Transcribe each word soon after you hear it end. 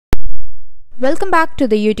Welcome back to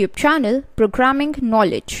the YouTube channel Programming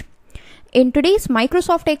Knowledge. In today's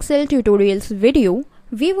Microsoft Excel tutorials video,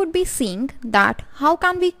 we would be seeing that how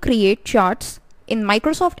can we create charts in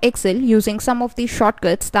Microsoft Excel using some of the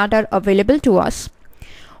shortcuts that are available to us.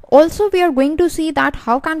 Also, we are going to see that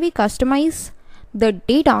how can we customize the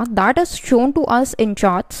data that is shown to us in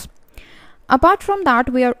charts. Apart from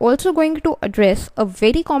that, we are also going to address a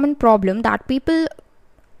very common problem that people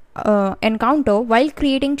encounter while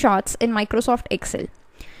creating charts in Microsoft Excel.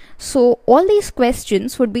 So all these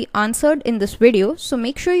questions would be answered in this video, so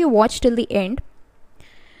make sure you watch till the end.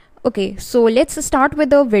 Okay, so let's start with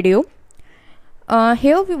the video.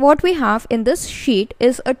 What we have in this sheet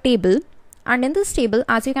is a table, and in this table,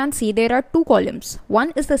 as you can see, there are two columns.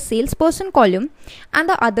 One is the salesperson column and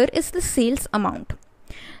the other is the sales amount.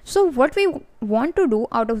 So what we want to do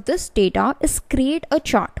out of this data is create a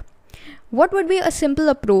chart. What would be a simple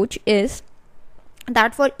approach is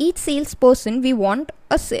that for each salesperson we want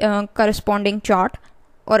a corresponding chart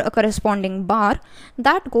or a corresponding bar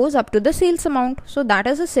that goes up to the sales amount. So that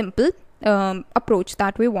is a simple approach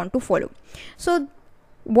that we want to follow. So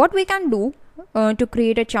what we can do to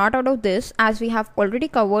create a chart out of this, as we have already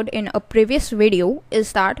covered in a previous video,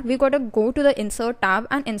 is that we got to go to the insert tab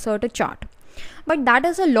and insert a chart. But that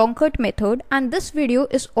is a long cut method, and this video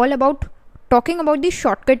is all about talking about the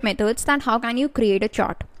shortcut methods, that how can you create a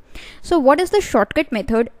chart. So what is the shortcut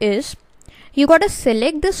method is, you got to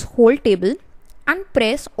select this whole table and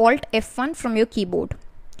press Alt F1 from your keyboard.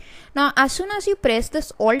 Now as soon as you press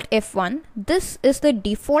this Alt F1, this is the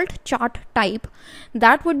default chart type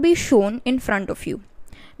that would be shown in front of you.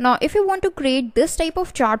 Now if you want to create this type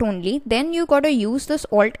of chart only, then you got to use this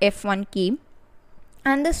Alt F1 key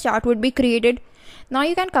and this chart would be created. Now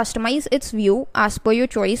you can customize its view as per your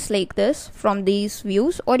choice, like this from these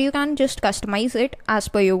views, or you can just customize it as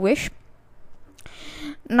per your wish.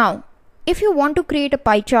 Now if you want to create a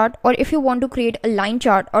pie chart or if you want to create a line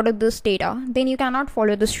chart out of this data, then you cannot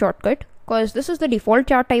follow this shortcut, because this is the default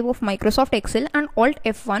chart type of Microsoft Excel and Alt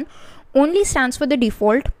F1 only stands for the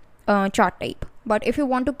default chart type. But if you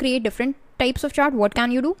want to create different types of chart, what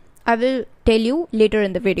can you do? I will tell you later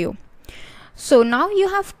in the video. So now you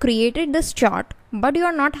have created this chart, but you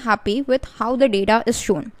are not happy with how the data is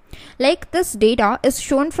shown. Like this data is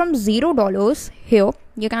shown from $0 here.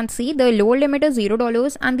 You can see the lower limit is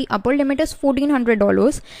 $0 and the upper limit is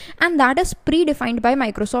 $1,400, and that is predefined by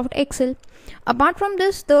Microsoft Excel. Apart from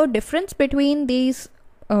this, the difference between these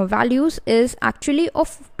values is actually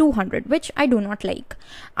of 200, which I do not like.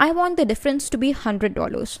 I want the difference to be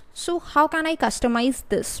 $100. So how can I customize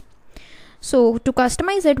this? So to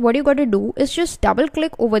customize it, what you got to do is just double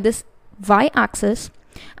click over this y-axis,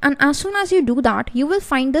 and as soon as you do that, you will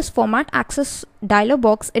find this format axis dialog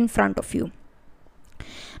box in front of you.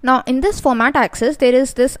 Now in this format axis, there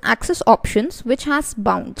is this axis options which has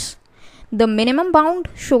bounds. The minimum bound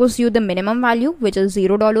shows you the minimum value, which is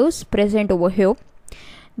 $0 present over here.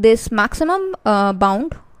 This maximum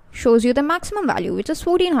bound shows you the maximum value, which is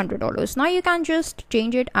 $1,400. Now you can just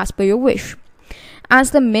change it as per your wish.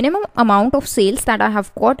 As the minimum amount of sales that I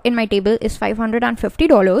have got in my table is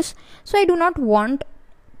 $550, so I do not want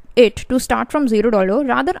it to start from $0,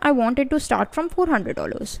 rather I want it to start from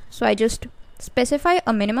 $400. So I just specify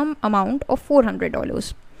a minimum amount of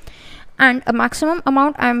 $400 and a maximum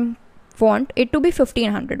amount I want it to be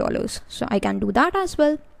 $1,500. So I can do that as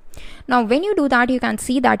well. Now when you do that, you can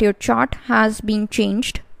see that your chart has been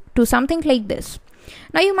changed to something like this.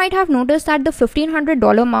 Now you might have noticed that the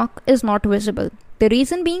 $1,500 mark is not visible. The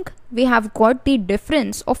reason being, we have got the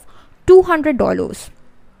difference of $200.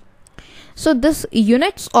 So this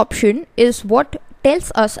units option is what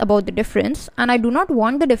tells us about the difference, and I do not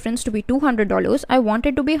want the difference to be $200. I want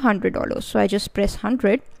it to be $100. So I just press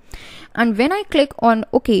 100, and when I click on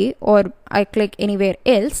OK or I click anywhere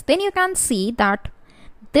else, then you can see that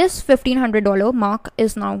this $1,500 mark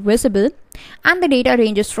is now visible, and the data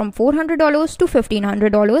ranges from $400 to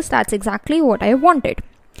 $1,500. That's exactly what I wanted.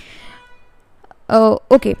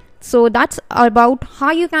 Okay, so that's about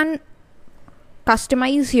how you can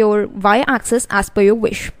customize your y-axis as per your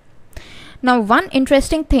wish. Now one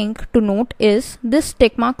interesting thing to note is this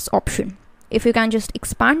tick marks option. If you can just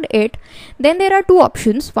expand it, then there are two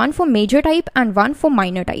options, one for major type and one for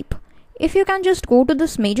minor type. If you can just go to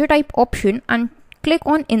this major type option and click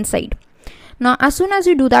on inside. Now as soon as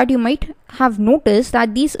you do that, you might have noticed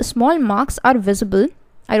that these small marks are visible.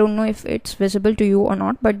 I don't know if it's visible to you or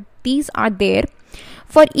not, but these are there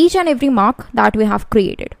for each and every mark that we have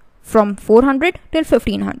created from 400 till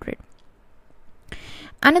 1500.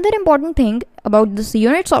 Another important thing about this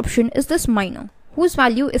units option is this minor, whose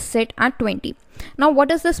value is set at 20. Now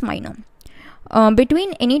what is this minor?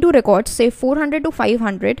 between any two records, say 400 to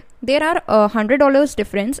 500, there are $100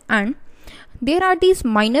 difference, and there are these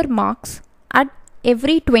minor marks at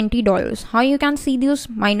every $20. How you can see those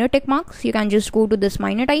minor tick marks? You can just go to this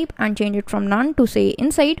minor type and change it from none to say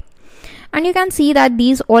inside, and you can see that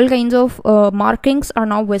these all kinds of markings are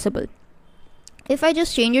now visible. If I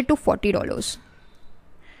just change it to $40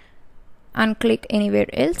 and click anywhere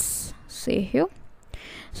else, say here,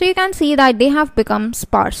 so you can see that they have become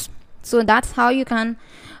sparse. So that's how you can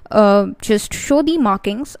just show the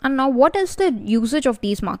markings. And now what is the usage of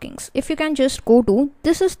these markings? If you can just go to,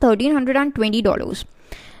 this is $1,320.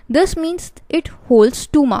 This means it holds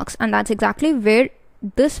 2 marks, and that's exactly where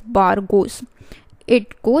this bar goes.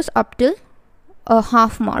 It goes up till a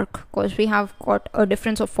half mark, because we have got a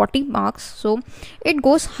difference of 40 marks, so it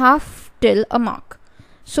goes half till a mark.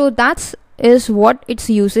 So that is what its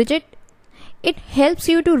usage. It helps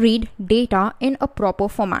you to read data in a proper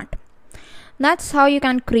format. That's how you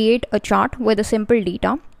can create a chart with a simple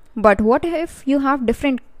data. But what if you have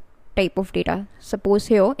different type of data? Suppose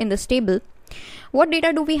here in this table, what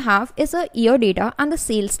data do we have is a year data and the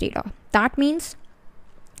sales data. That means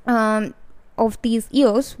of these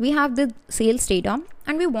years, we have the sales data,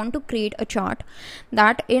 and we want to create a chart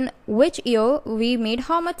that in which year we made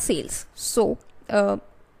how much sales. So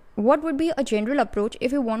what would be a general approach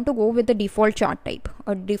if you want to go with the default chart type?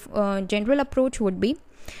 A general approach would be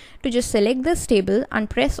to just select this table and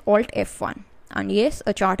press Alt F1, and yes,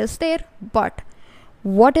 a chart is there. But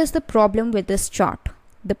what is the problem with this chart?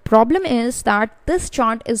 The problem is that this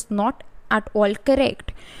chart is not at all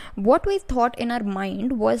correct. What we thought in our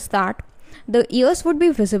mind was that the years would be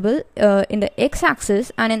visible in the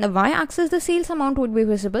x-axis, and in the y-axis the sales amount would be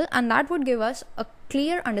visible, and that would give us a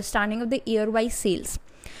clear understanding of the year-wise sales.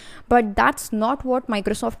 But that's not what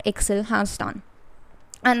Microsoft Excel has done.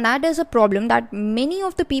 And that is a problem that many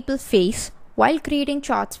of the people face while creating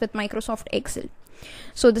charts with Microsoft Excel.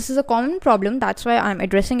 So this is a common problem, that's why I'm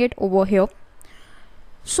addressing it over here.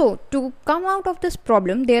 So to come out of this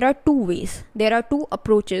problem, there are 2 ways. There are 2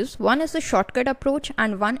 approaches. One is the shortcut approach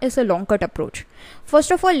and one is the long cut approach.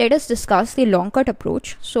 First of all, let us discuss the long cut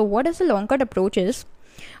approach. So what is the long cut approach is,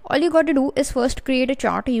 all you got to do is first create a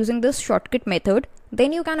chart using this shortcut method.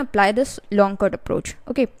 Then you can apply this long cut approach.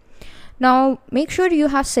 Okay. Now make sure you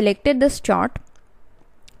have selected this chart.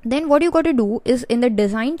 Then what you got to do is, in the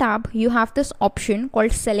design tab, you have this option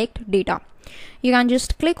called select data. You can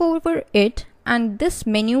just click over it and this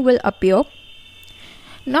menu will appear.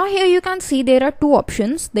 Now here you can see there are 2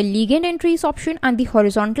 options, the legend entries option and the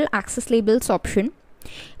horizontal axis labels option.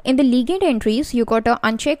 In the legend entries, you got to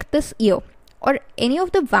uncheck this year or any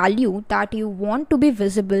of the value that you want to be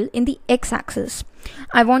visible in the x-axis.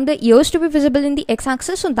 I want the years to be visible in the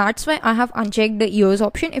x-axis, so that's why I have unchecked the years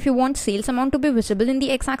option. If you want sales amount to be visible in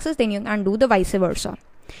the x-axis, then you can do the vice versa.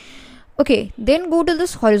 Okay, then go to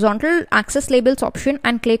this horizontal axis labels option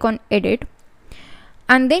and click on edit,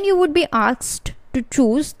 and then you would be asked to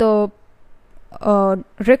choose the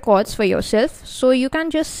records for yourself. So you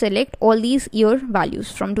can just select all these year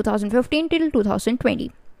values from 2015 till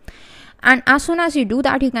 2020. And as soon as you do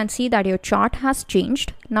that, you can see that your chart has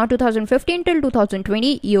changed. Now 2015 till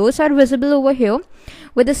 2020 years are visible over here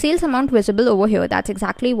with the sales amount visible over here. That's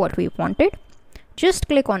exactly what we wanted. Just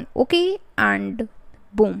click on OK and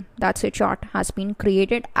boom, that's your chart has been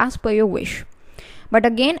created as per your wish. But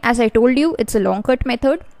again, as I told you, it's a long cut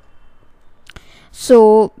method.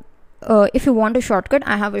 So if you want a shortcut,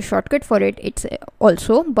 I have a shortcut for it. It's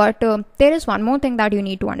also, but there is one more thing that you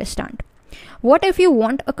need to understand. What if you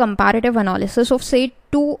want a comparative analysis of say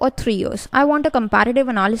 2 or 3 years? I want a comparative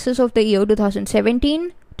analysis of the year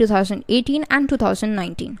 2017, 2018 and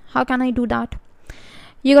 2019. How can I do that?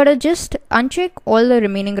 You gotta just uncheck all the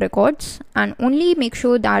remaining records and only make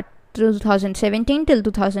sure that 2017 till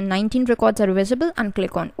 2019 records are visible and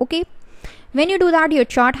click on OK. When you do that, your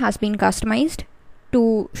chart has been customized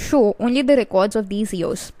to show only the records of these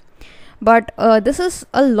years. But this is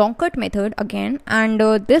a long cut method again, and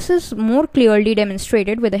this is more clearly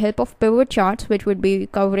demonstrated with the help of pivot charts, which would be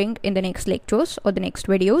covering in the next lectures or the next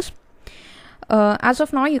videos. As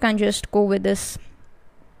of now, you can just go with this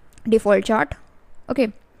default chart.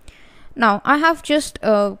 Okay, now I have just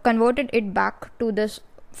converted it back to this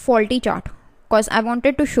faulty chart because I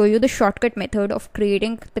wanted to show you the shortcut method of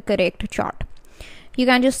creating the correct chart. You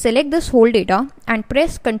can just select this whole data and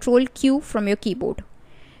press Ctrl Q from your keyboard.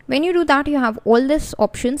 When you do that, you have all these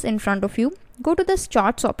options in front of you. Go to this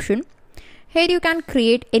charts option. Here you can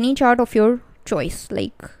create any chart of your choice.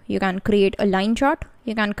 Like you can create a line chart,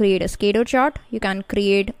 you can create a scatter chart, you can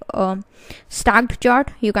create a stacked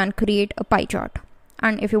chart, you can create a pie chart.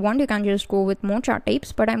 and if you want you can just go with more chart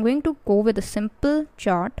types, but I'm going to go with a simple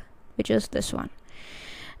chart, which is this one.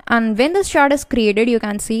 And when this chart is created, you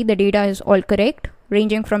can see the data is all correct,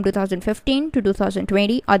 ranging from 2015 to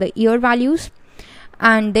 2020 are the year values,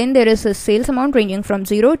 and then there is a sales amount ranging from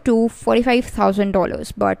 $0 to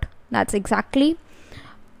 $45,000, but that's exactly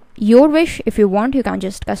your wish. If you want you can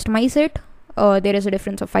just customize it. There is a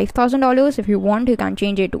difference of $5,000. If you want you can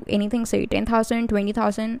change it to anything, say 10,000,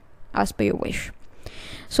 20,000, as per your wish.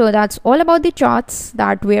 So that's all about the charts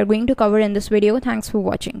that we are going to cover in this video. Thanks for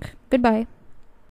watching. Goodbye.